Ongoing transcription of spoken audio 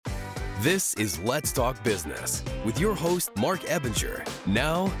This is Let's Talk Business with your host, Mark Ebinger.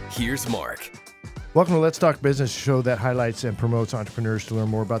 Now, here's Mark. Welcome to Let's Talk Business, a show that highlights and promotes entrepreneurs to learn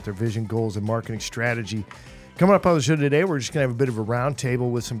more about their vision, goals, and marketing strategy. Coming up on the show today, we're just going to have a bit of a round table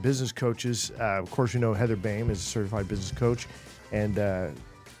with some business coaches. Of course, you know Heather Boehm is a certified business coach, and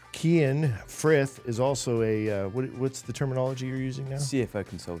Kian Frith is also a, what's the terminology you're using now? CFO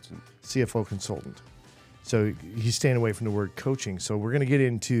consultant. CFO consultant. So he's staying away from the word coaching. So we're going to get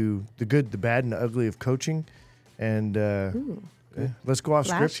into the good, the bad, and the ugly of coaching. And let's go off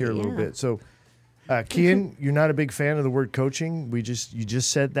script here a little bit. So Kian, you're not a big fan of the word coaching. You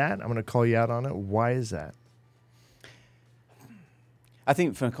just said that. I'm going to call you out on it. Why is that? I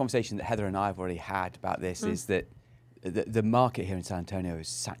think from a conversation that Heather and I have already had about this is that the market here in San Antonio is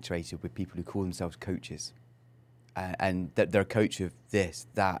saturated with people who call themselves coaches. And that they're a coach of this,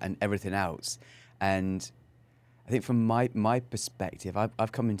 that, and everything else. And I think from my perspective,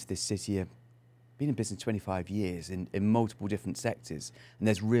 I've come into this city, I've been in business 25 years in multiple different sectors, and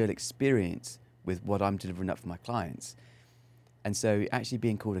there's real experience with what I'm delivering up for my clients. And so actually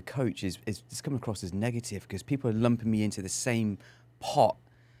being called a coach is come across as negative because people are lumping me into the same pot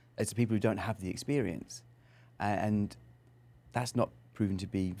as the people who don't have the experience. And that's not proven to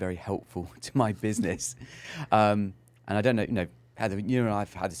be very helpful to my business. And I don't know, Heather, you and I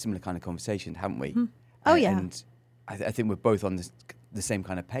have had a similar kind of conversation, haven't we? Mm-hmm. Oh, yeah. And I think we're both on the same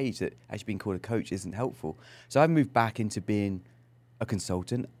kind of page that actually being called a coach isn't helpful. So I've moved back into being a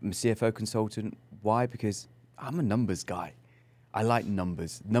consultant. I'm a CFO consultant. Why? Because I'm a numbers guy. I like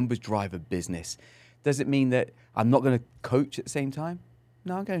numbers. Numbers drive a business. Does it mean that I'm not going to coach at the same time?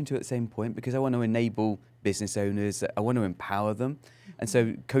 No, I'm going to at the same point because I want to enable business owners. I want to empower them. And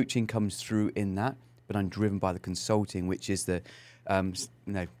so coaching comes through in that. But I'm driven by the consulting, which is the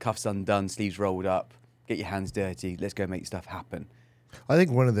cuffs undone, sleeves rolled up, get your hands dirty, let's go make stuff happen. I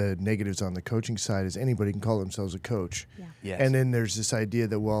think one of the negatives on the coaching side is anybody can call themselves a coach. Yeah. Yes. And then there's this idea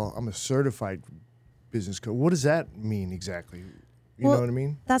that, well, I'm a certified business coach. What does that mean exactly? You know what I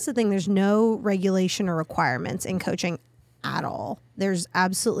mean? That's the thing. There's no regulation or requirements in coaching at all. There's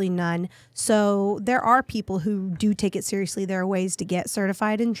absolutely none. So there are people who do take it seriously. There are ways to get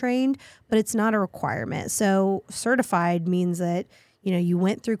certified and trained, but it's not a requirement. So certified means that, you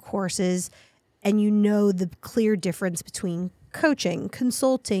went through courses and you know the clear difference between coaching,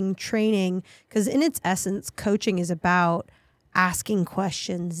 consulting, training, because in its essence, coaching is about asking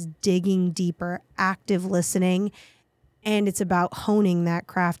questions, digging deeper, active listening, and it's about honing that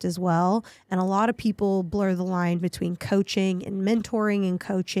craft as well. And a lot of people blur the line between coaching and mentoring and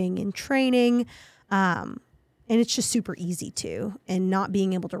coaching and training. And it's just super easy to. And not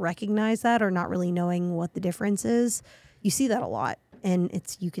being able to recognize that or not really knowing what the difference is, you see that a lot. And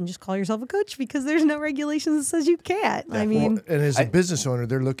you can just call yourself a coach because there's no regulations that says you can't. Yeah. And as a business owner,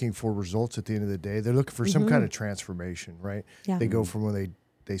 they're looking for results at the end of the day. They're looking for some kind of transformation, right? Yeah. They go from when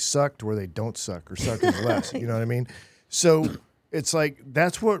they suck to where they don't suck or suck less. You know what I mean? So it's like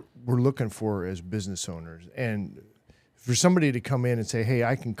that's what we're looking for as business owners. And for somebody to come in and say, hey,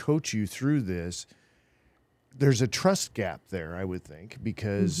 I can coach you through this, there's a trust gap there, I would think,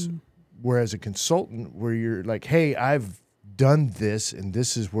 because whereas a consultant where you're like, hey, I've done this and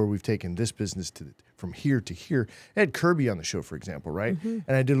this is where we've taken this business from here to here. I had Kirby on the show, for example, right? And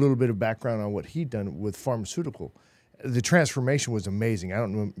I did a little bit of background on what he'd done with pharmaceutical. The transformation was amazing. I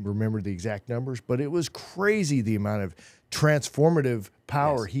don't remember the exact numbers, but it was crazy the amount of transformative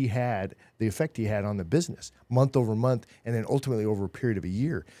power he had, the effect he had on the business, month over month, and then ultimately over a period of a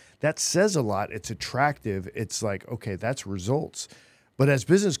year. That says a lot. It's attractive. It's like, okay, that's results. But as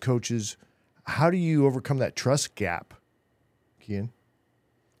business coaches, how do you overcome that trust gap, Kian?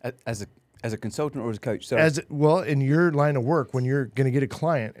 As a consultant or as a coach? Sorry. In your line of work, when you're going to get a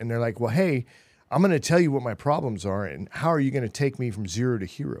client and they're like, well, hey, I'm going to tell you what my problems are, and how are you going to take me from zero to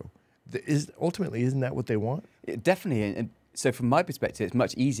hero? Ultimately, isn't that what they want? Definitely. And so from my perspective, it's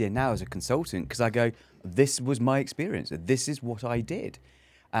much easier now as a consultant because I go, this was my experience. This is what I did.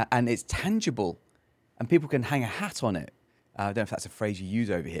 And it's tangible. And people can hang a hat on it. I don't know if that's a phrase you use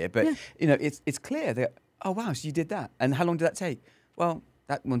over here, but it's clear that, oh, wow, so you did that. And how long did that take? Well,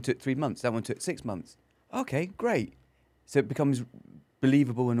 that one took 3 months. That one took 6 months. Okay, great. So it becomes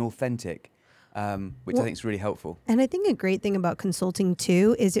believable and authentic. Which I think is really helpful. And I think a great thing about consulting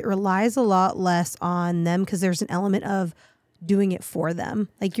too is it relies a lot less on them because there's an element of doing it for them.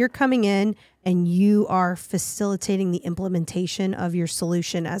 Like you're coming in and you are facilitating the implementation of your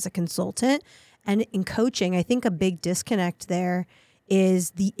solution as a consultant. And in coaching, I think a big disconnect there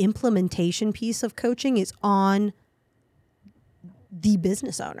is the implementation piece of coaching is on the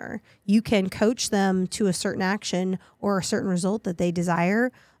business owner. You can coach them to a certain action or a certain result that they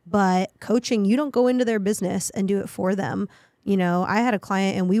desire, But coaching, you don't go into their business and do it for them. You know, I had a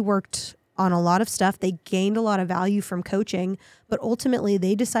client and we worked on a lot of stuff. They gained a lot of value from coaching, but ultimately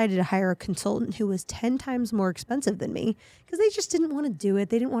they decided to hire a consultant who was 10 times more expensive than me because they just didn't want to do it.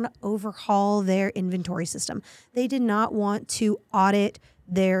 They didn't want to overhaul their inventory system. They did not want to audit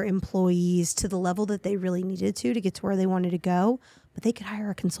their employees to the level that they really needed to get to where they wanted to go, but they could hire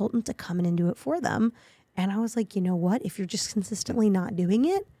a consultant to come in and do it for them. And I was like, you know what? If you're just consistently not doing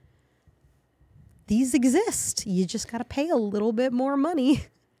it, these exist. You just got to pay a little bit more money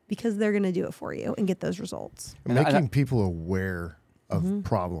because they're going to do it for you and get those results. Making people aware of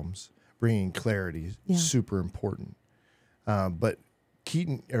problems, bringing clarity is super important. But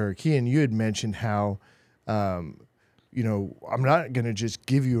Kian, you had mentioned how, you know, I'm not going to just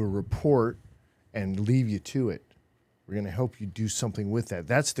give you a report and leave you to it. We're going to help you do something with that.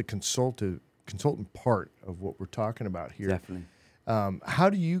 That's the consultant part of what we're talking about here. Definitely. How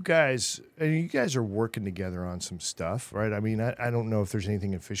do you guys are working together on some stuff, right? I mean, I don't know if there's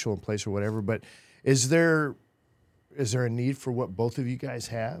anything official in place or whatever, but is there a need for what both of you guys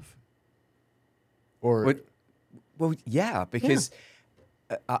have? Or well, yeah, because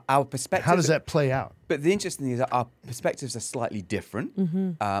our perspective. How does that play out? But the interesting thing is that our perspectives are slightly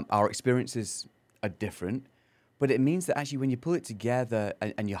different. Our experiences are different. But it means that actually when you pull it together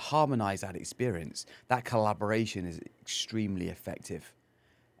and you harmonize that experience, that collaboration is extremely effective.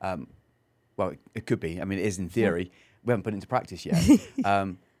 Well, it could be. I mean, it is in theory. We haven't put it into practice yet.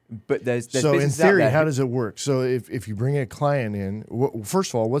 But there's so in businesses out theory, there how does it work? So if you bring a client in,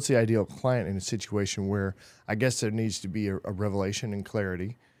 first of all, what's the ideal client in a situation where I guess there needs to be a revelation and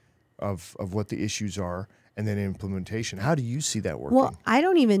clarity of what the issues are, and then implementation. How do you see that working? Well, I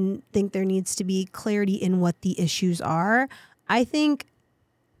don't even think there needs to be clarity in what the issues are. I think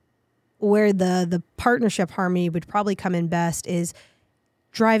where the partnership harmony would probably come in best is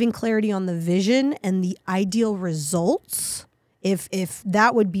driving clarity on the vision and the ideal results. If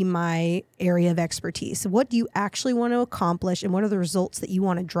that would be my area of expertise. What do you actually want to accomplish and what are the results that you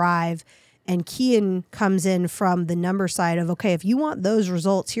want to drive? And Kian comes in from the number side of, okay, if you want those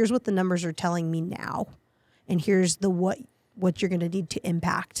results, here's what the numbers are telling me now. And here's the what you're going to need to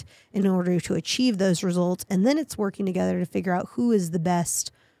impact in order to achieve those results. And then it's working together to figure out who is the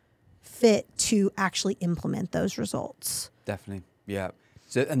best fit to actually implement those results. Definitely, yeah.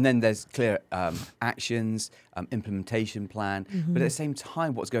 So, and then there's clear actions, implementation plan. But at the same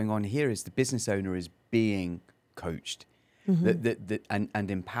time, what's going on here is the business owner is being coached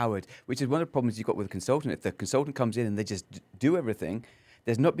and empowered, which is one of the problems you've got with a consultant. If the consultant comes in and they just do everything,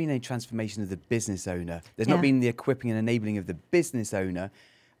 there's not been any transformation of the business owner. There's not been the equipping and enabling of the business owner.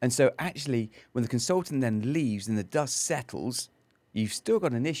 And so actually, when the consultant then leaves and the dust settles, you've still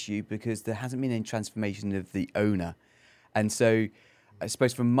got an issue because there hasn't been any transformation of the owner. And so I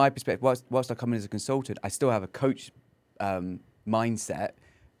suppose from my perspective, whilst I come in as a consultant, I still have a coach mindset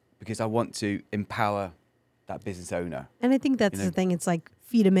because I want to empower that business owner. And I think that's the thing. It's like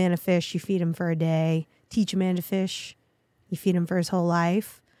feed a man a fish, you feed him for a day. Teach a man to fish, you feed him for his whole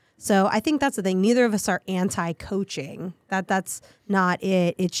life. So I think that's the thing. Neither of us are anti-coaching. That's not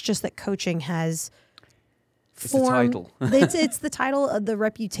it. It's just that coaching has formed. It's the title. it's the title of the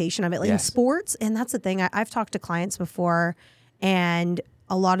reputation of it. Like in sports, and that's the thing. I've talked to clients before, and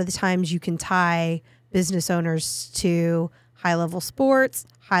a lot of the times you can tie business owners to high-level sports,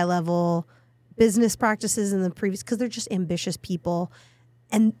 high-level business practices in the previous, because they're just ambitious people.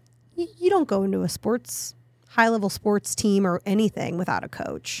 And you don't go into a high-level sports team or anything without a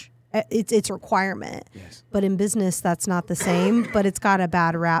coach. It's a requirement. Yes. But in business, that's not the same. But it's got a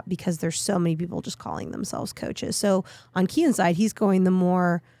bad rap because there's so many people just calling themselves coaches. So on Kian's side, he's going the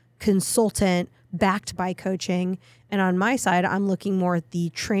more consultant backed by coaching. And on my side, I'm looking more at the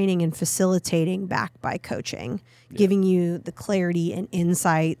training and facilitating backed by coaching, giving you the clarity and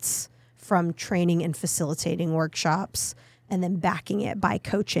insights from training and facilitating workshops, and then backing it by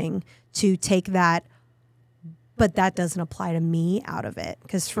coaching to take that. But that doesn't apply to me out of it.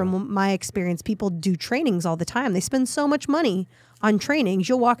 Because from my experience, people do trainings all the time. They spend so much money on trainings.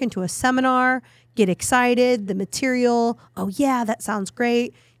 You'll walk into a seminar, get excited, the material, oh yeah, that sounds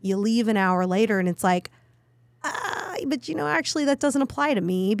great. You leave an hour later and it's like, but actually that doesn't apply to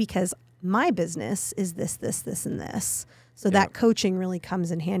me because my business is this, and this. So that coaching really comes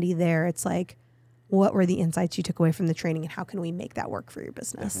in handy there. It's like, what were the insights you took away from the training and how can we make that work for your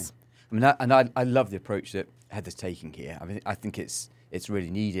business? Definitely. I love the approach that Heather's taking here. I think it's really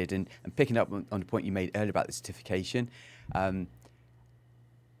needed. And picking up on the point you made earlier about the certification, the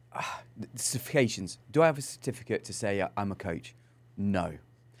certifications, do I have a certificate to say I'm a coach? No.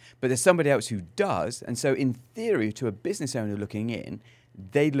 But there's somebody else who does. And so in theory, to a business owner looking in,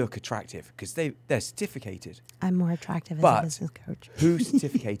 they look attractive because they're certificated. I'm more attractive as But a business coach. who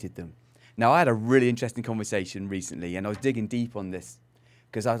certificated them? Now, I had a really interesting conversation recently, and I was digging deep on this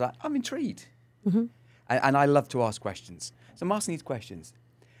because I was like, I'm intrigued. And I love to ask questions. So I'm asking these questions.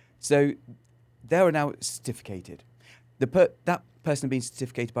 So they are now certificated. That person had been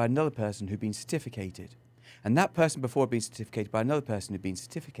certificated by another person who'd been certificated. And that person before had been certificated by another person who'd been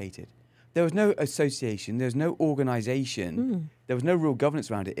certificated. There was no association. There was no organisation. There was no real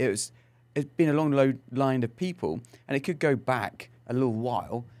governance around it. It's been a long line of people, and it could go back a little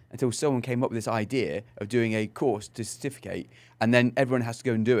while until someone came up with this idea of doing a course to certificate, and then everyone has to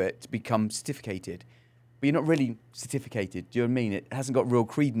go and do it to become certificated. But you're not really certificated. Do you know what I mean? It hasn't got real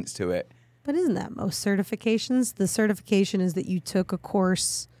credence to it. But isn't that most certifications? The certification is that you took a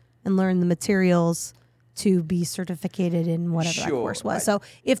course and learned the materials to be certificated in whatever that course was. So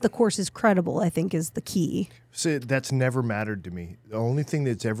if the course is credible, I think is the key. So that's never mattered to me. The only thing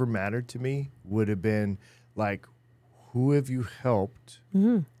that's ever mattered to me would have been like, who have you helped?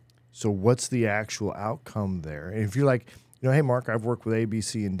 So what's the actual outcome there? And if you're like, hey, Mark, I've worked with A, B,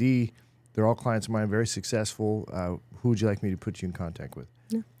 C, and D. They're all clients of mine, very successful. Who would you like me to put you in contact with?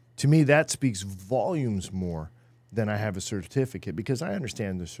 Yeah. To me, that speaks volumes more than I have a certificate, because I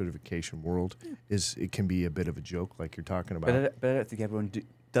understand the certification world it can be a bit of a joke, like you're talking about. But I don't think everyone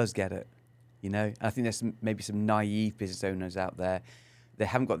does get it, And I think there's maybe some naive business owners out there. They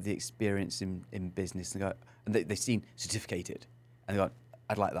haven't got the experience in business, and they've seen certificated, and they go,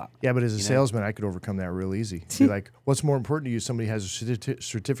 I'd like that. Yeah, but as a salesman, I could overcome that real easy. Be like, what's more important to you? Somebody has a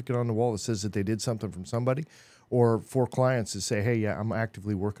certificate on the wall that says that they did something from somebody, or for clients to say, hey, yeah, I'm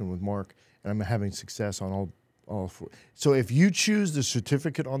actively working with Mark, and I'm having success on all four. So if you choose the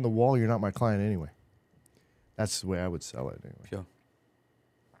certificate on the wall, you're not my client anyway. That's the way I would sell it anyway. Sure.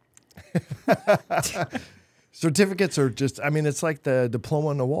 Certificates are just, it's like the diploma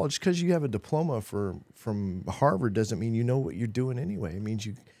on the wall. Just because you have a diploma from Harvard doesn't mean you know what you're doing anyway. It means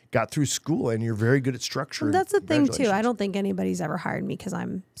you got through school and you're very good at structure. Well, that's the thing, too. I don't think anybody's ever hired me because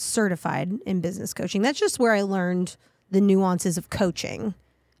I'm certified in business coaching. That's just where I learned the nuances of coaching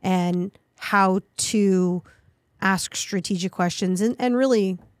and how to ask strategic questions. And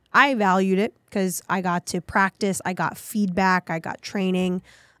really, I valued it because I got to practice, I got feedback, I got training.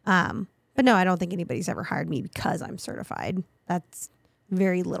 But no, I don't think anybody's ever hired me because I'm certified. That's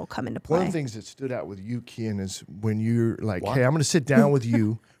very little come into play. One of the things that stood out with you, Kian, is when you're like, hey, I'm going to sit down with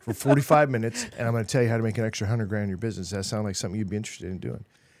you for 45 minutes and I'm going to tell you how to make an extra $100,000 in your business. Does that sound like something you'd be interested in doing?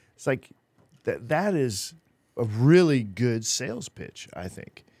 It's like that is a really good sales pitch, I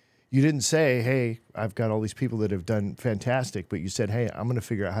think. You didn't say, hey, I've got all these people that have done fantastic, but you said, hey, I'm going to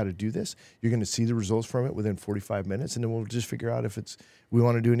figure out how to do this. You're going to see the results from it within 45 minutes, and then we'll just figure out if we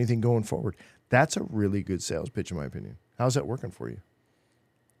want to do anything going forward. That's a really good sales pitch, in my opinion. How's that working for you?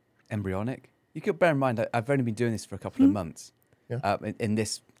 Embryonic. You could bear in mind, I've only been doing this for a couple of months in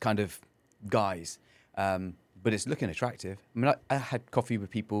this kind of guise, but it's looking attractive. I had coffee with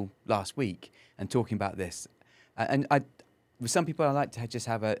people last week and talking about this, and with some people, I like to just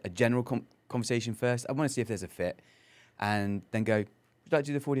have a general conversation first. I want to see if there's a fit, and then go, would you like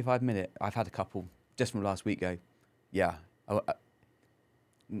to do the 45-minute? I've had a couple just from last week go, yeah.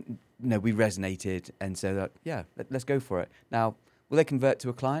 No, we resonated, and so let's go for it. Now, will they convert to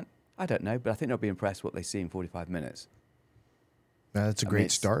a client? I don't know, but I think they'll be impressed what they see in 45 minutes. Now, that's a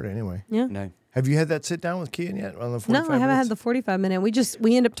great start anyway. Yeah. No. Have you had that sit down with Kian yet on the 45 minutes? No, I haven't had the 45-minute.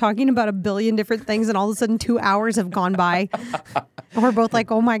 We end up talking about a billion different things, and all of a sudden 2 hours have gone by. And we're both like,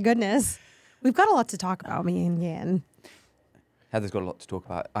 oh my goodness. We've got a lot to talk about, me and Yan. Heather's got a lot to talk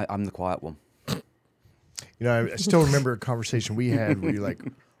about. I'm the quiet one. I still remember a conversation we had where you're like,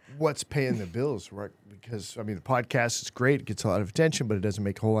 what's paying the bills, right? Because, the podcast is great. It gets a lot of attention, but it doesn't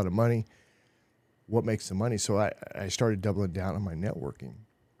make a whole lot of money. What makes the money? So I started doubling down on my networking,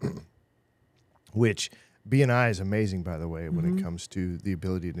 which B&I is amazing, by the way, when it comes to the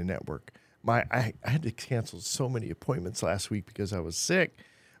ability to network. I had to cancel so many appointments last week because I was sick,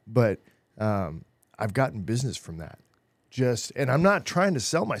 but I've gotten business from that. And I'm not trying to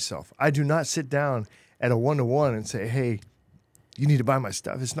sell myself. I do not sit down at a one-to-one and say, hey, you need to buy my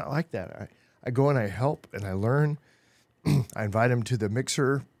stuff. It's not like that. I go and I help and I learn. I invite them to the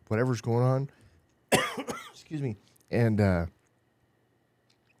mixer, whatever's going on. Excuse me. And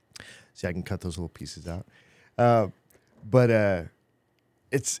see, I can cut those little pieces out. But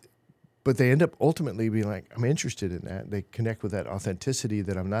they end up ultimately being like, I'm interested in that. They connect with that authenticity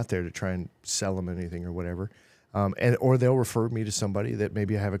that I'm not there to try and sell them anything or whatever. Or they'll refer me to somebody that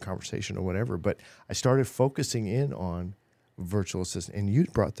maybe I have a conversation or whatever. But I started focusing in on virtual assistant, and you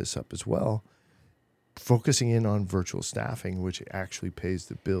brought this up as well. focusing in on virtual staffing, which actually pays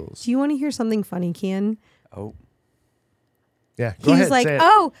the bills. Do you want to hear something funny, Kian? Oh, Yeah, go He ahead. was like, say it.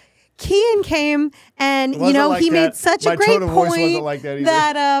 "Oh, Kian came and, Wasn't like he that. made such My a great tone of voice wasn't point like that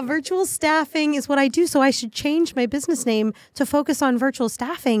either." virtual staffing is what I do. So I should change my business name to focus on virtual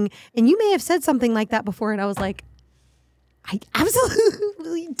staffing." And you may have said something like that before. And I was like, I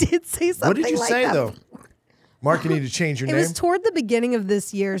absolutely did say something What did you like say that though? before. Mark, you need to change your It name. was toward the beginning of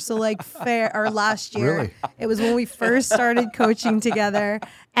this year. So like last year. Really? It was when we first started coaching together.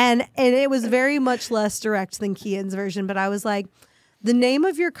 And it was very much less direct than Kian's version. But I was like, the name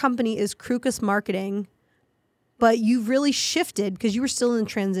of your company is Crucus Marketing, but you've really shifted because you were still in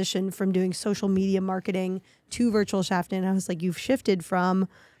transition from doing social media marketing to virtual staffing. And I was like, you've shifted from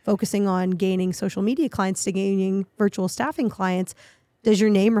focusing on gaining social media clients to gaining virtual staffing clients. Does your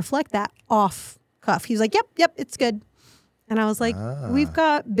name reflect that? Off cuff. He's like, yep, it's good. And I was like, we've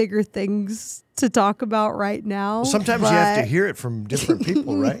got bigger things to talk about right now. Sometimes you have to but hear it from different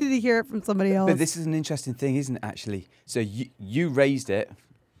people, you right? need to hear it from somebody else. but this is an interesting thing, isn't it, actually? So you raised it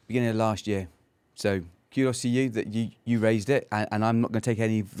beginning of last year. So kudos to you that you raised it, and I'm not going to take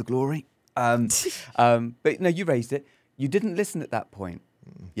any of the glory. But no, you raised it. You didn't listen at that point,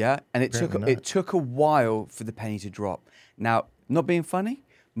 yeah? And Apparently not. took a while for the penny to drop. Now, not being funny,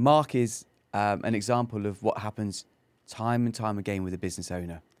 Mark is an example of what happens time and time again with a business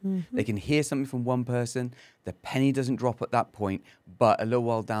owner. They can hear something from one person, the penny doesn't drop at that point, but a little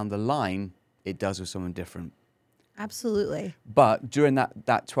while down the line, it does with someone different. Absolutely. But during that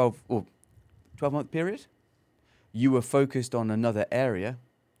 12-month period, you were focused on another area.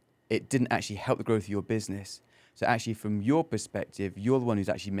 It didn't actually help the growth of your business. So actually, from your perspective, you're the one who's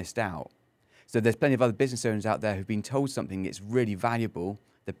actually missed out. So there's plenty of other business owners out there who've been told something that's really valuable.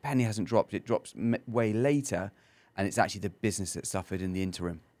 The penny hasn't dropped. It drops way later. And it's actually the business that suffered in the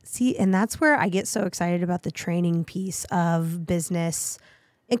interim. See, and that's where I get so excited about the training piece of business.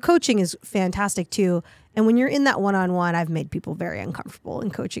 And coaching is fantastic too. And when you're in that one-on-one, I've made people very uncomfortable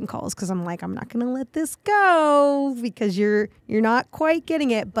in coaching calls because I'm like, I'm not going to let this go because you're not quite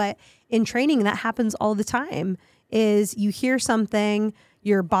getting it. But in training, that happens all the time. Is you hear something,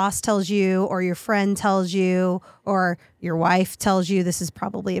 your boss tells you, or your friend tells you, or your wife tells you. This is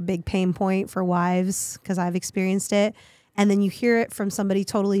probably a big pain point for wives because I've experienced it. And then you hear it from somebody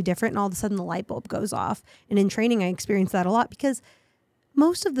totally different, and all of a sudden the light bulb goes off. And in training, I experience that a lot because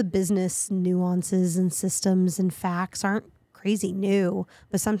most of the business nuances and systems and facts aren't crazy new,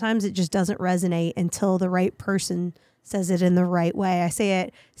 but sometimes it just doesn't resonate until the right person says it in the right way. I say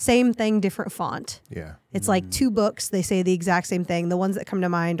it, same thing, different font. Yeah. It's like two books. They say the exact same thing. The ones that come to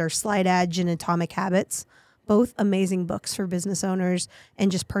mind are Slide Edge and Atomic Habits. Both amazing books for business owners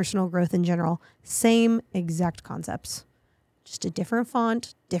and just personal growth in general. Same exact concepts. Just a different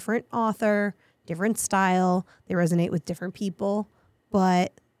font, different author, different style. They resonate with different people,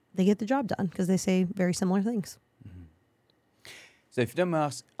 but they get the job done because they say very similar things. So if you don't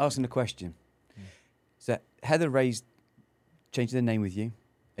mind asking the question, so Heather changed their name with you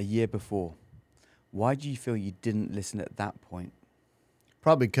a year before. Why do you feel you didn't listen at that point?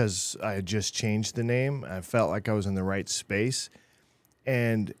 Probably because I had just changed the name. I felt like I was in the right space.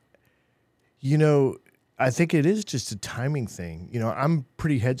 And, I think it is just a timing thing. I'm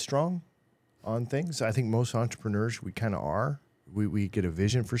pretty headstrong on things. I think most entrepreneurs, we kind of are. We get a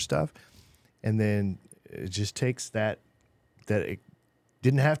vision for stuff. And then it just takes that it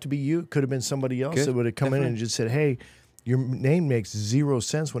didn't have to be you. It could have been somebody else that would have come in and just said, hey, your name makes zero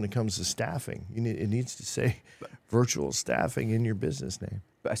sense when it comes to staffing. It needs to say virtual staffing in your business name.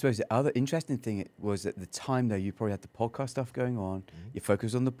 But I suppose the other interesting thing was at the time, though, you probably had the podcast stuff going on. You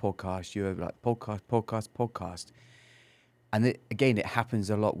focused on the podcast. You were like, podcast. And it happens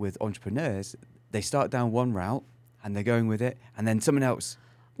a lot with entrepreneurs. They start down one route and they're going with it. And then someone else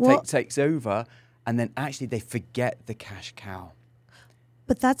takes over. And then actually they forget the cash cow.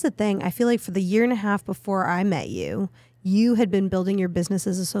 But that's the thing. I feel like for the year and a half before I met you, you had been building your business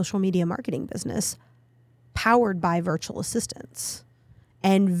as a social media marketing business powered by virtual assistants.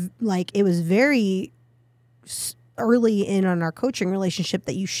 And it was very early in on our coaching relationship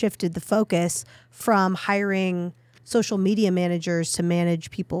that you shifted the focus from hiring social media managers to manage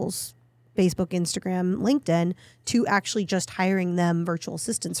people's Facebook, Instagram, LinkedIn to actually just hiring them virtual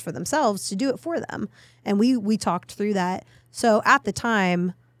assistants for themselves to do it for them. And we talked through that. So at the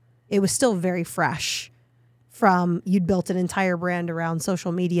time, it was still very fresh from you'd built an entire brand around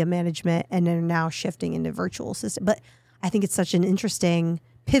social media management and are now shifting into virtual assistant. But I think it's such an interesting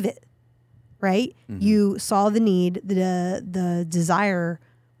pivot, right? Mm-hmm. You saw the need, the desire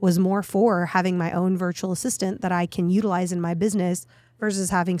was more for having my own virtual assistant that I can utilize in my business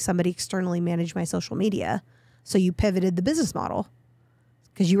versus having somebody externally manage my social media. So you pivoted the business model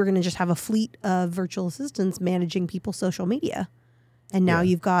because you were going to just have a fleet of virtual assistants managing people's social media. And now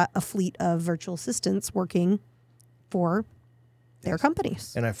you've got a fleet of virtual assistants working for their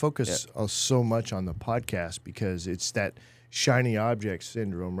companies. And I focus so much on the podcast because it's that shiny object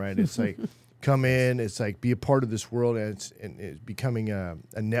syndrome, right? It's like come in, it's like be a part of this world, and it's becoming a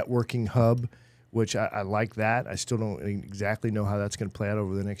networking hub, which I like that. I still don't exactly know how that's going to play out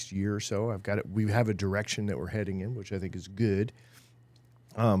over the next year or so. We have a direction that we're heading in, which I think is good.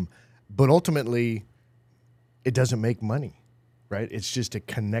 But ultimately, it doesn't make money, right? It's just a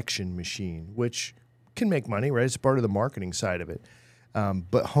connection machine, which can make money, right? It's part of the marketing side of it.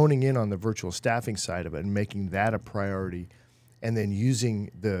 But honing in on the virtual staffing side of it and making that a priority, and then using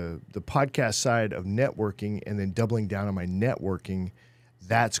the podcast side of networking and then doubling down on my networking,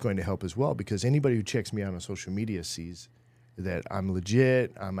 that's going to help as well, because anybody who checks me out on social media sees that I'm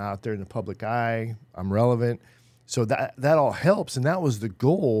legit, I'm out there in the public eye, I'm relevant. So that all helps, and that was the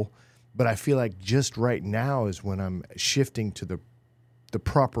goal. But I feel like just right now is when I'm shifting to the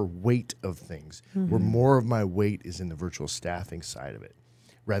proper weight of things, where more of my weight is in the virtual staffing side of it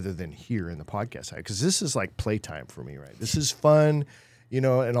rather than here in the podcast side. Because this is like playtime for me, right? This is fun, and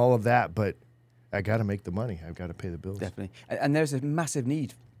all of that, but I got to make the money. I've got to pay the bills. Definitely. And there's a massive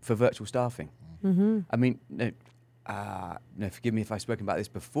need for virtual staffing. I mean, forgive me if I've spoken about this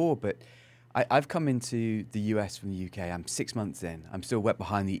before, but I've come into the US from the UK. I'm 6 months in. I'm still wet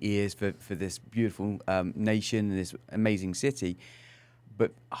behind the ears for this beautiful nation and this amazing city.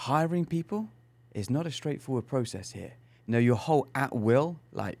 But hiring people is not a straightforward process here. Your whole at will,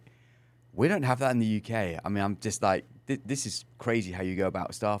 like, we don't have that in the UK. I mean, I'm just like, this is crazy how you go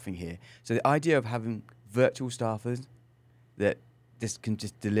about staffing here. So the idea of having virtual staffers that just can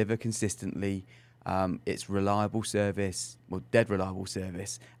just deliver consistently, it's reliable service, dead reliable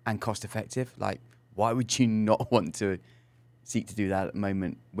service, and cost effective. Like, why would you not want to seek to do that at the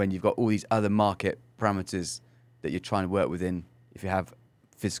moment when you've got all these other market parameters that you're trying to work within if you have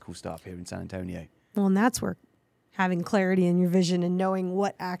physical staff here in San Antonio? Well, and that's where having clarity in your vision and knowing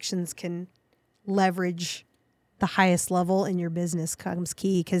what actions can leverage the highest level in your business comes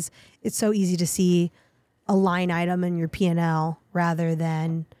key, because it's so easy to see a line item in your P&L rather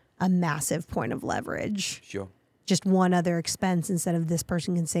than a massive point of leverage. Sure. Just one other expense instead of this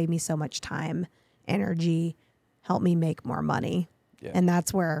person can save me so much time, energy, help me make more money. Yeah. And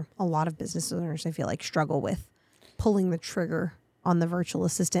that's where a lot of business owners, I feel like, struggle with pulling the trigger on the virtual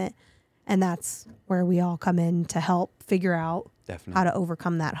assistant. And that's where we all come in to help figure out how to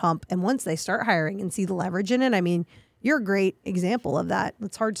overcome that hump. And once they start hiring and see the leverage in it, I mean, you're a great example of that.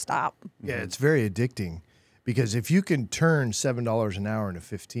 It's hard to stop. Yeah, it's very addicting, because if you can turn $7 an hour into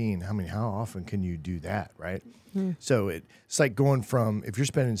 15, how often can you do that, right? So it's like going from, if you're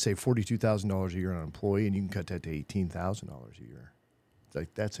spending, say, $42,000 a year on an employee, and you can cut that to $18,000 a year. It's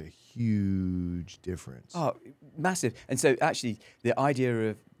like, that's a huge difference. Oh, massive. And so actually the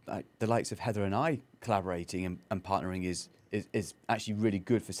idea of the likes of Heather and I collaborating and partnering is actually really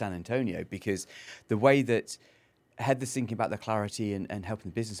good for San Antonio, because the way that Heather's thinking about the clarity and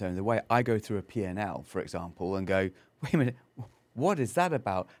helping the business owner, the way I go through a P&L, for example, and go, wait a minute, what is that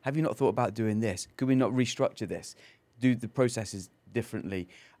about? Have you not thought about doing this? Could we not restructure this? Do the processes differently?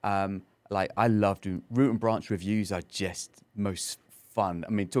 Like, I love doing root and branch reviews are just most fun.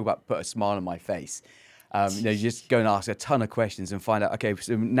 I mean, talk about put a smile on my face. You just go and ask a ton of questions and find out, okay,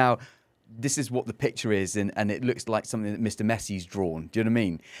 so now this is what the picture is, and it looks like something that Mr. Messi's drawn. Do you know what I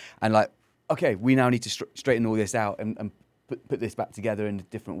mean? And like, okay, we now need to straighten all this out and put this back together in a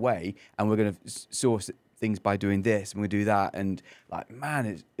different way, and we're going to source things by doing this, and we do that, and like,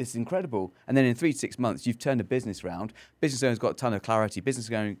 man, it's incredible. And then in 3 to 6 months, you've turned a business around. Business owner's got a ton of clarity. Business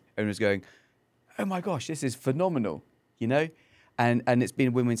owner's going, oh my gosh, this is phenomenal, And it's been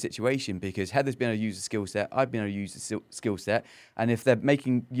a win-win situation, because Heather's been able to use the skill set, I've been able to use the skill set, and if they're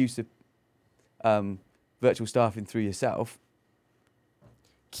making use of virtual staffing through yourself.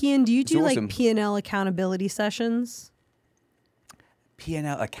 Kian, do you do awesome. like P&L accountability sessions?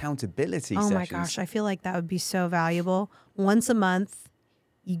 P&L accountability sessions? Oh my gosh, I feel like that would be so valuable. Once a month,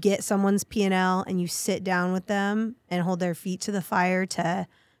 you get someone's P&L and you sit down with them and hold their feet to the fire to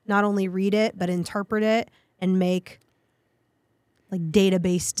not only read it, but interpret it and make like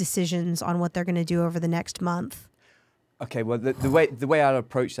database decisions on what they're going to do over the next month. Okay, well, the way I'd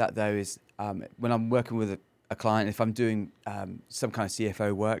approach that, though, is when I'm working with a client, if I'm doing some kind of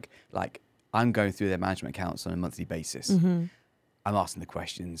CFO work, like, I'm going through their management accounts on a monthly basis. Mm-hmm. I'm asking the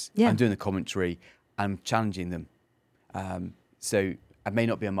questions. Yeah. I'm doing the commentary. I'm challenging them. So I may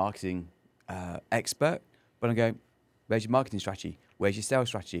not be a marketing expert, but I'm going, where's your marketing strategy? Where's your sales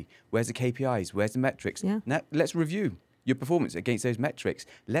strategy? Where's the KPIs? Where's the metrics? Yeah. Now, let's review your performance against those metrics.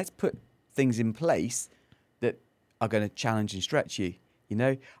 Let's put things in place that are going to challenge and stretch you. You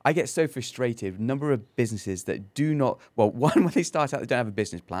know, I get so frustrated with a number of businesses that do not, well, one, when they start out, they don't have a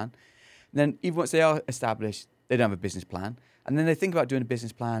business plan. And then even once they are established, they don't have a business plan. And then they think about doing a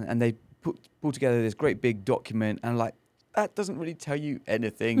business plan and they pull together this great big document and like, that doesn't really tell you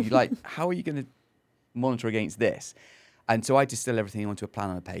anything. You're like, how are you going to monitor against this? And so I distill everything onto a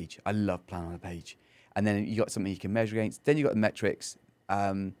plan on a page. I love plan on a page. And then you got something you can measure against. Then you got the metrics.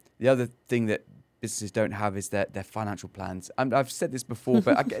 The other thing that businesses don't have is their financial plans. I've said this before,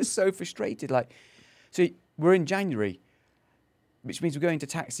 but I get so frustrated. Like, so we're in January, which means we're going to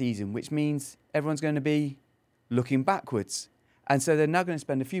tax season, which means everyone's going to be looking backwards. And so they're now going to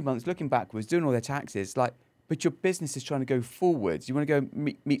spend a few months looking backwards, doing all their taxes. Like, but your business is trying to go forwards. You want to go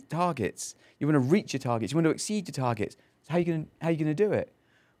meet targets. You want to reach your targets. You want to exceed your targets. So how are you going to do it?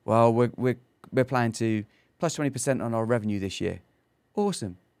 Well, we're planning to plus 20% on our revenue this year.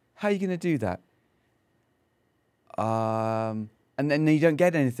 Awesome. How are you going to do that? And then you don't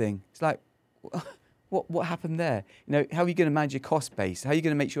get anything. It's like, what happened there? You know, how are you going to manage your cost base? How are you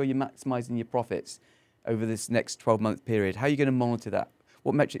going to make sure you're maximizing your profits over this next 12-month period? How are you going to monitor that?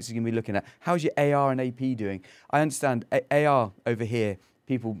 What metrics are you going to be looking at? How's your AR and AP doing? I understand AR over here,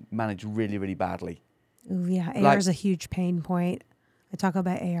 people manage really, really badly. Ooh, yeah, AR is a huge pain point. I talk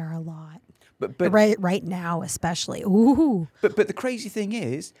about AR a lot. But right now, especially. Ooh. But the crazy thing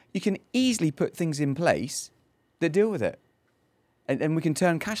is, you can easily put things in place that deal with it. And we can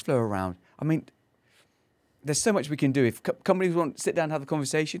turn cash flow around. I mean, there's so much we can do. If companies want to sit down and have a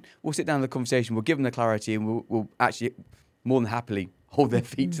conversation, we'll sit down and have the conversation. We'll give them the clarity and we'll actually more than happily hold their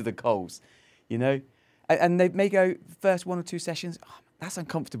feet to the coals, you know? And they may go, first 1 or 2 sessions, oh, that's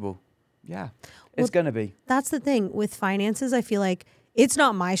uncomfortable. Yeah, it's going to be. That's the thing. With finances, I feel like it's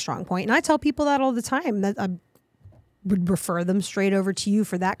not my strong point. And I tell people that all the time, that I would refer them straight over to you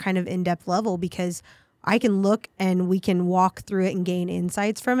for that kind of in-depth level, because I can look and we can walk through it and gain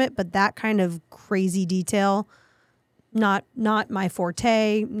insights from it. But that kind of crazy detail, not my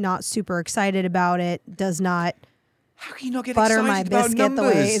forte, not super excited about it, does not How can you not get butter excited my about biscuit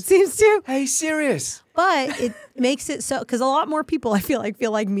numbers? the way it seems to. Hey, serious. But it makes it so, because a lot more people I feel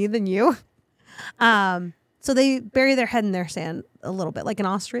like me than you. So they bury their head in their sand a little bit, like an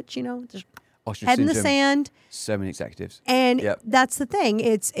ostrich, you know, just Ostrich head in the syndrome. sand. So many executives. And Yep. that's the thing.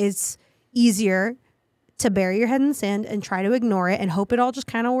 It's easier to bury your head in the sand and try to ignore it and hope it all just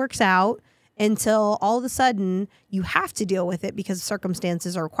kind of works out until all of a sudden you have to deal with it because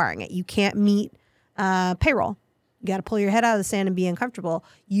circumstances are requiring it. You can't meet payroll. You got to pull your head out of the sand and be uncomfortable.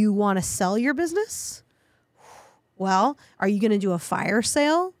 You want to sell your business? Well, are you going to do a fire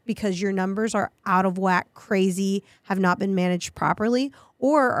sale because your numbers are out of whack, crazy, have not been managed properly?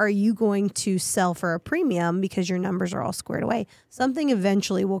 Or are you going to sell for a premium because your numbers are all squared away? Something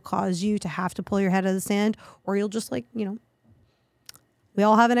eventually will cause you to have to pull your head out of the sand, or you'll just we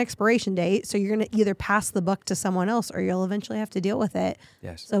all have an expiration date. So you're going to either pass the buck to someone else or you'll eventually have to deal with it.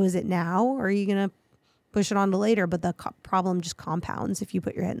 Yes. So is it now or are you going to push it on to later? But the problem just compounds if you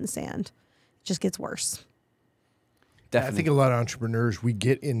put your head in the sand. It just gets worse. Definitely. I think a lot of entrepreneurs, we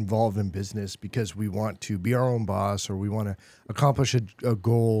get involved in business because we want to be our own boss or we want to accomplish a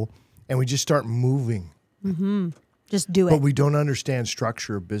goal, and we just start moving. Mm-hmm. Just do it. But we don't understand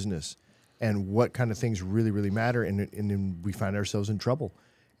structure of business and what kind of things really, really matter, and then we find ourselves in trouble.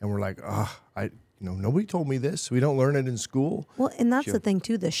 And we're like, nobody told me this. We don't learn it in school. Well, and that's Sure. the thing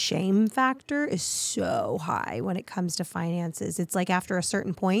too. The shame factor is so high when it comes to finances. It's like after a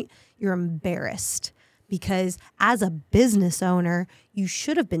certain point, you're embarrassed. Because as a business owner, you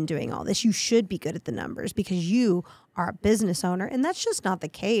should have been doing all this. You should be good at the numbers because you are a business owner. And that's just not the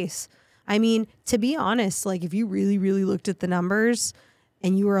case. I mean, to be honest, like if you really, really looked at the numbers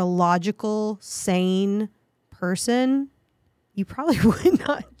and you were a logical, sane person, you probably would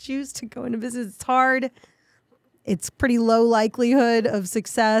not choose to go into business. It's hard. It's pretty low likelihood of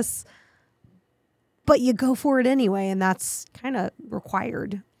success. But you go for it anyway, and that's kind of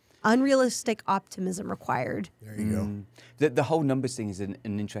required. Unrealistic optimism required. There you go. The whole numbers thing is an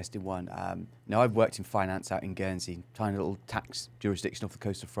interesting one. Now, I've worked in finance out in Guernsey, tiny little tax jurisdiction off the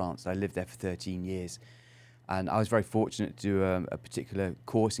coast of France. I lived there for 13 years. And I was very fortunate to do a particular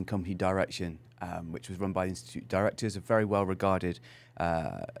course in company direction, which was run by the Institute of Directors, a very well-regarded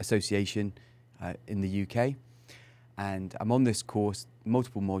association in the UK. And I'm on this course,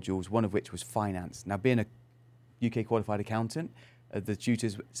 multiple modules, one of which was finance. Now, being a UK qualified accountant, the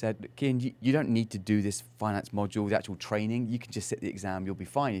tutors said, Kian, you don't need to do this finance module, the actual training. You can just sit the exam. You'll be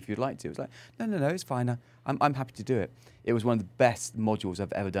fine if you'd like to. It was like, no, it's fine. I'm happy to do it. It was one of the best modules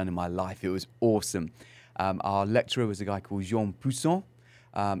I've ever done in my life. It was awesome. Our lecturer was a guy called Jean Poussin.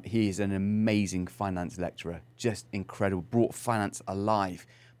 He is an amazing finance lecturer, just incredible, brought finance alive.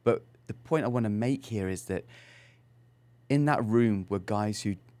 But the point I want to make here is that in that room were guys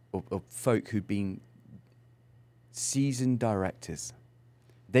or folk who'd been seasoned directors.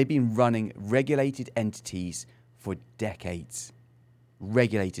 They've been running regulated entities for decades.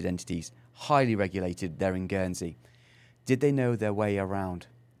 Regulated entities, highly regulated, they're in Guernsey. Did they know their way around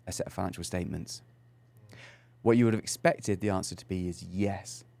a set of financial statements? What you would have expected the answer to be is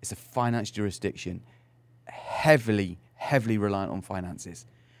yes. It's a finance jurisdiction, heavily reliant on finances.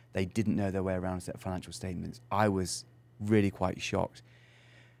 They didn't know their way around a set of financial statements. I was really quite shocked.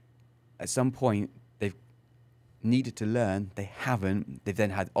 At some point, they've needed to learn. They haven't. They've then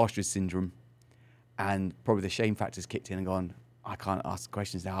had ostrich syndrome, and probably the shame factor's kicked in and gone, I can't ask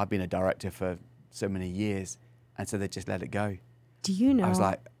questions now. I've been a director for so many years. And so they just let it go. Do you know? I was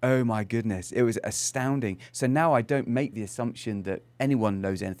like, oh my goodness. It was astounding. So now I don't make the assumption that anyone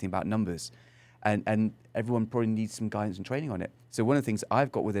knows anything about numbers. And everyone probably needs some guidance and training on it. So one of the things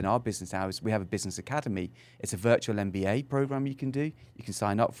I've got within our business now is we have a business academy. It's a virtual MBA program you can do. You can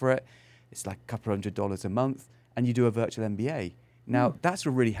sign up for it. It's like a couple $100 a month, and you do a virtual MBA. Now, that's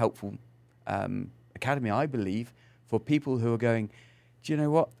a really helpful academy, I believe, for people who are going, do you know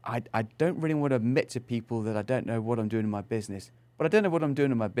what? I don't really want to admit to people that I don't know what I'm doing in my business, but I don't know what I'm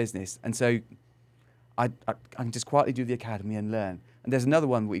doing in my business. And so I can just quietly do the academy and learn. And there's another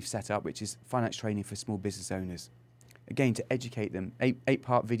one we've set up, which is finance training for small business owners. Again, to educate them,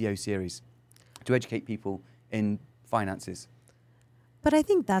 eight-part video series to educate people in finances. But I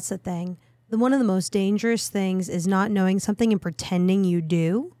think that's the thing. One of the most dangerous things is not knowing something and pretending you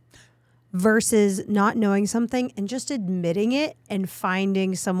do versus not knowing something and just admitting it and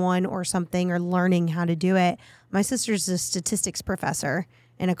finding someone or something or learning how to do it. My sister's a statistics professor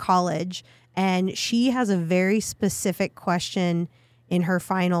in a college, and she has a very specific question in her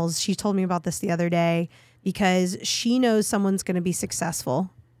finals. She told me about this the other day because she knows someone's going to be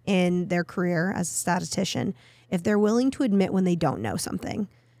successful in their career as a statistician if they're willing to admit when they don't know something.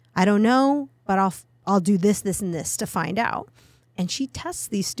 I don't know, but I'll do this, and this to find out. And she tests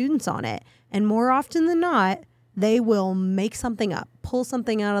these students on it. And more often than not, they will make something up, pull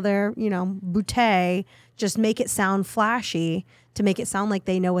something out of their, boutade, just make it sound flashy to make it sound like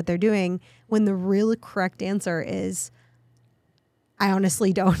they know what they're doing, when the real correct answer is, I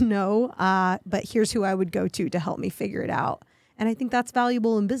honestly don't know, but here's who I would go to help me figure it out. And I think that's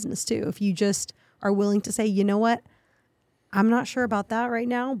valuable in business too. If you just are willing to say, you know what, I'm not sure about that right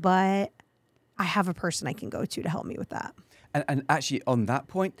now, but I have a person I can go to help me with that. And actually, on that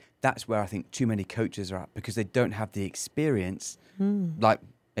point, that's where I think too many coaches are at, because they don't have the experience like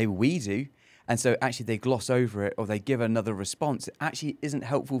maybe we do. And so actually they gloss over it, or they give another response that actually isn't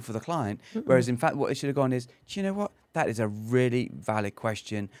helpful for the client. Whereas in fact, what they should have gone is, do you know what? That is a really valid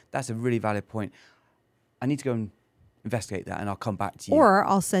question. That's a really valid point. I need to go and investigate that, and I'll come back to you. Or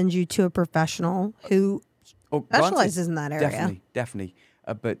I'll send you to a professional who specializes in that area. Definitely.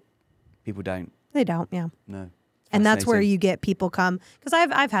 But people don't. They don't, yeah. No. And that's where you get people come, because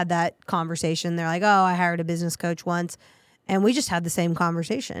I've had that conversation. They're like, oh, I hired a business coach once, and we just had the same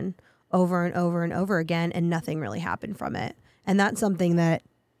conversation over and over and over again, and nothing really happened from it. And that's something that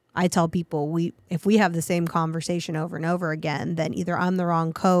I tell people, if we have the same conversation over and over again, then either I'm the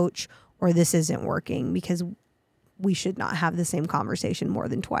wrong coach or this isn't working, because we should not have the same conversation more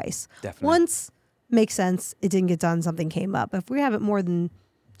than twice. Definitely. Once makes sense, it didn't get done, something came up. If we have it more than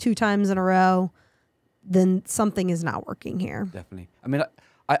 2 times in a row, then something is not working here. Definitely. I mean,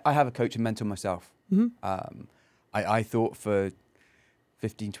 I have a coach and mentor myself. I thought for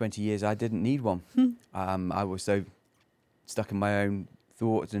 15, 20 years I didn't need one. I was so stuck in my own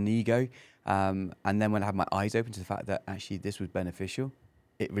thoughts and ego. And then when I had my eyes open to the fact that actually this was beneficial,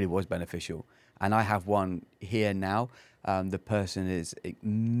 it really was beneficial. And I have one here now. The person is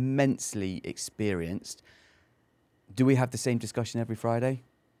immensely experienced. Do we have the same discussion every Friday?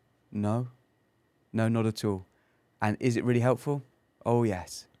 No, not at all. And is it really helpful? Oh,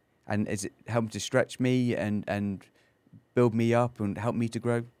 yes. And is it helping to stretch me and build me up and help me to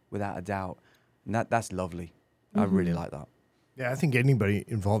grow? Without a doubt. And that's lovely. I really like that. Yeah, I think anybody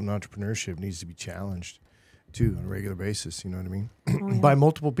involved in entrepreneurship needs to be challenged too on a regular basis. You know what I mean? By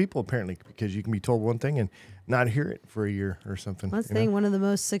multiple people, apparently, because you can be told one thing and not hear it for a year or something. That's the thing. One of the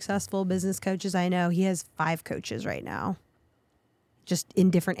most successful business coaches I know, he has 5 coaches right now, just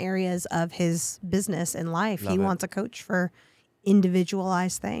in different areas of his business and life. He wants a coach for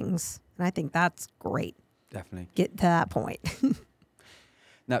individualize things. And I think that's great. Definitely. Get to that point.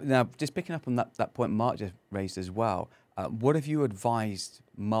 Now, just picking up on that point Mark just raised as well, what have you advised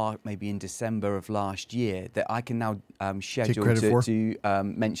Mark maybe in December of last year that I can now schedule to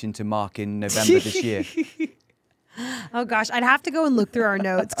mention to Mark in November this year? Oh gosh, I'd have to go and look through our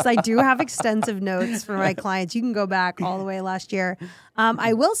notes because I do have extensive notes for my clients. You can go back all the way last year.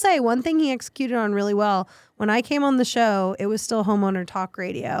 I will say one thing he executed on really well. When I came on the show, it was still Homeowner Talk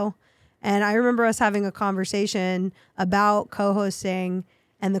Radio. And I remember us having a conversation about co-hosting,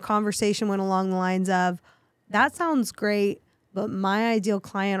 and the conversation went along the lines of, that sounds great, but my ideal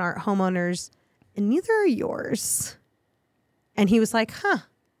client aren't homeowners, and neither are yours. And he was like,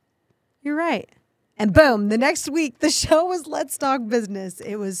 you're right. And boom, the next week, the show was Let's Talk Business.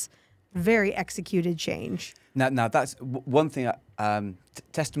 It was very executed change. Now that's one thing,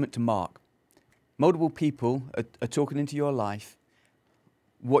 testament to Mark. Multiple people are talking into your life.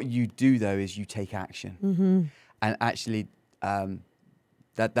 What you do, though, is you take action. Mm-hmm. And actually,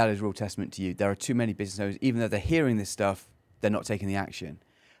 that is real testament to you. There are too many business owners, even though they're hearing this stuff, they're not taking the action.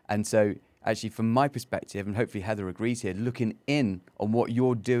 And so, actually, from my perspective, and hopefully Heather agrees here, looking in on what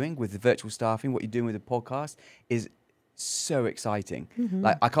you're doing with the virtual staffing, what you're doing with the podcast is so exciting. Mm-hmm.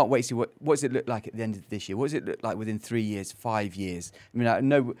 Like, I can't wait to see what does it look like at the end of this year? What does it look like within 3 years, 5 years? I mean, I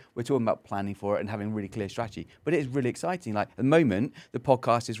know we're talking about planning for it and having a really clear strategy, but it is really exciting. Like, at the moment, the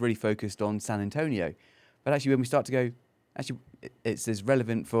podcast is really focused on San Antonio. But actually, when we start to go, actually, it's as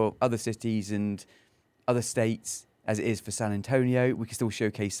relevant for other cities and other states as it is for San Antonio. We can still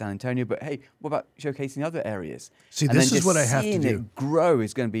showcase San Antonio, but hey, what about showcasing other areas? See, and this is what I have to do. It grow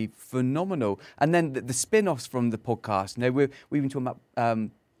is going to be phenomenal. And then the spin-offs from the podcast. You know, we've been talking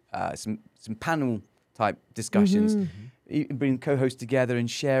about some panel type discussions, bringing co-hosts together and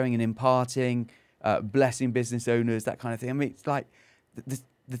sharing and imparting, blessing business owners, that kind of thing. I mean, it's like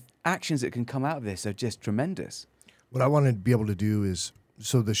the actions that can come out of this are just tremendous. What I want to be able to do is,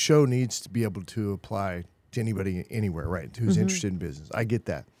 so the show needs to be able to apply to anybody anywhere, right, who's interested in business. I get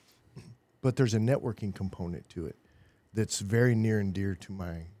that. But there's a networking component to it that's very near and dear to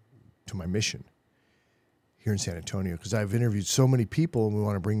my mission here in San Antonio, because I've interviewed so many people and we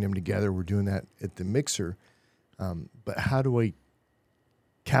want to bring them together. We're doing that at the Mixer. But how do I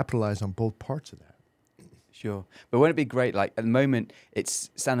capitalize on both parts of that? Sure. But wouldn't it be great, like at the moment, it's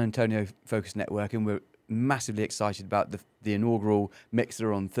San Antonio Focus Network, and we're massively excited about the inaugural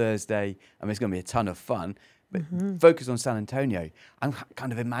Mixer on Thursday. I mean, it's going to be a ton of fun, but focus on San Antonio. I'm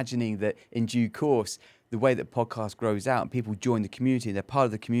kind of imagining that in due course, the way that podcast grows out and people join the community, they're part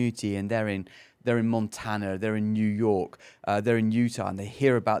of the community, and they're in Montana, they're in New York, they're in Utah, and they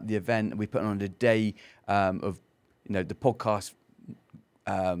hear about the event, and we put on a day of, the podcast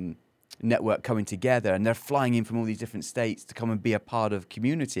network coming together, and they're flying in from all these different states to come and be a part of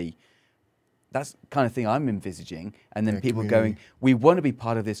community. That's the kind of thing I'm envisaging. And then people going, we want to be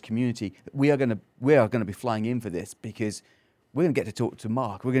part of this community. We are going to be flying in for this because we're going to get to talk to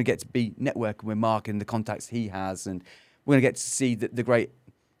Mark. We're going to get to be networking with Mark and the contacts he has, and we're going to get to see the great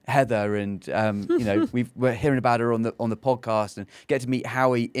Heather, and we're hearing about her on the podcast, and get to meet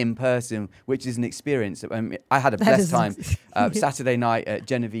Howie in person, which is an experience. I had a blessed time Saturday night at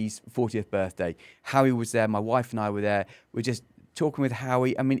Genevieve's 40th birthday. Howie was there. My wife and I were there. We're just talking with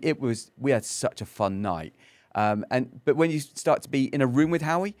Howie. I mean, we had such a fun night. But when you start to be in a room with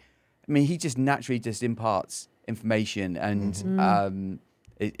Howie, I mean, he just naturally just imparts information, and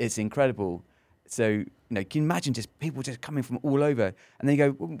it's incredible. So, can you imagine just people just coming from all over, and then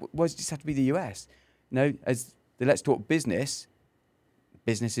you go, why does it just have to be the US? As the Let's Talk Business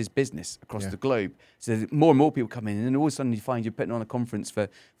is business across the globe. So more and more people come in, and then all of a sudden you find you're putting on a conference for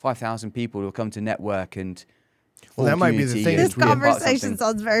 5,000 people who will come to network and. Well, that might be the thing. This conversation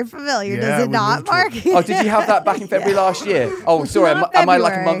sounds very familiar, does it not, Mark? Oh, did you have that back in February last year? Oh, sorry, am I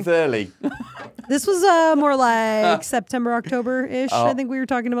like a month early? This was more like September, October-ish. I think we were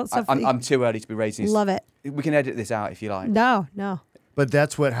talking about stuff. I'm too early to be raising this. Love it. We can edit this out if you like. No. But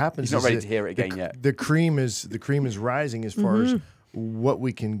that's what happens. He's not ready to hear it again yet. The cream is rising as far as what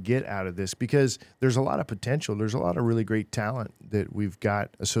we can get out of this, because there's a lot of potential. There's a lot of really great talent that we've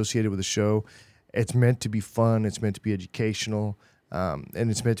got associated with the show. It's meant to be fun. It's meant to be educational, and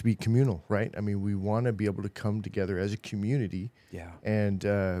it's meant to be communal, right? I mean, we want to be able to come together as a community and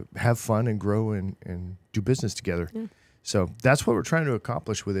have fun and grow and do business together. Yeah. So that's what we're trying to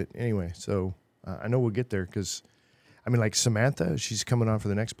accomplish with it anyway. So I know we'll get there, because, I mean, like Samantha, she's coming on for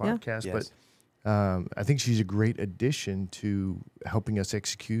the next podcast, but I think she's a great addition to helping us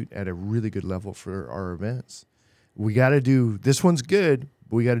execute at a really good level for our events. We got to do, this one's good,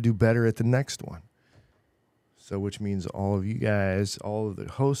 but we got to do better at the next one. So, which means all of you guys, all of the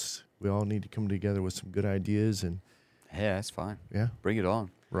hosts, we all need to come together with some good ideas and Yeah, that's fine. yeah, Bring it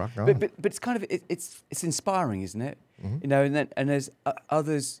on. rock on. But it's kind of it's inspiring, isn't it? Mm-hmm. You know, and there's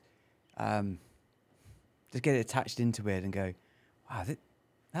others just get attached into it and go, wow,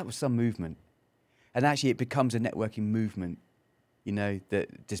 that was some movement, and actually it becomes a networking movement. You know,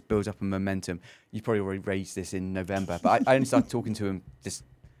 that just builds up a momentum. You probably already raised this in November, but I only started talking to him just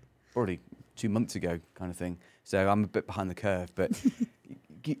probably 2 months ago, kind of thing. So I'm a bit behind the curve, but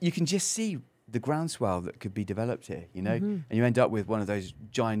you can just see the groundswell that could be developed here, you know, and you end up with one of those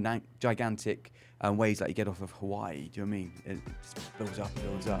gigantic waves that you get off of Hawaii. Do you know what I mean? It just builds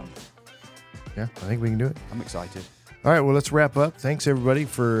up. Yeah, I think we can do it. I'm excited. All right, well, let's wrap up. Thanks, everybody,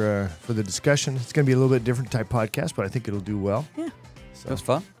 for the discussion. It's going to be a little bit different type podcast, but I think it'll do well. Yeah. So, That was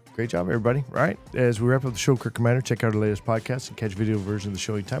fun. great job, everybody. All right, as we wrap up the show, quick reminder, check out our latest podcast and catch video version of the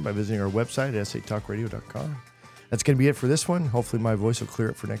show anytime by visiting our website at satalkradio.com. That's going to be it for this one. Hopefully my voice will clear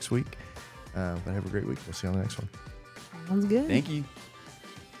up for next week. But have a great week. We'll see you on the next one. Sounds good. Thank you.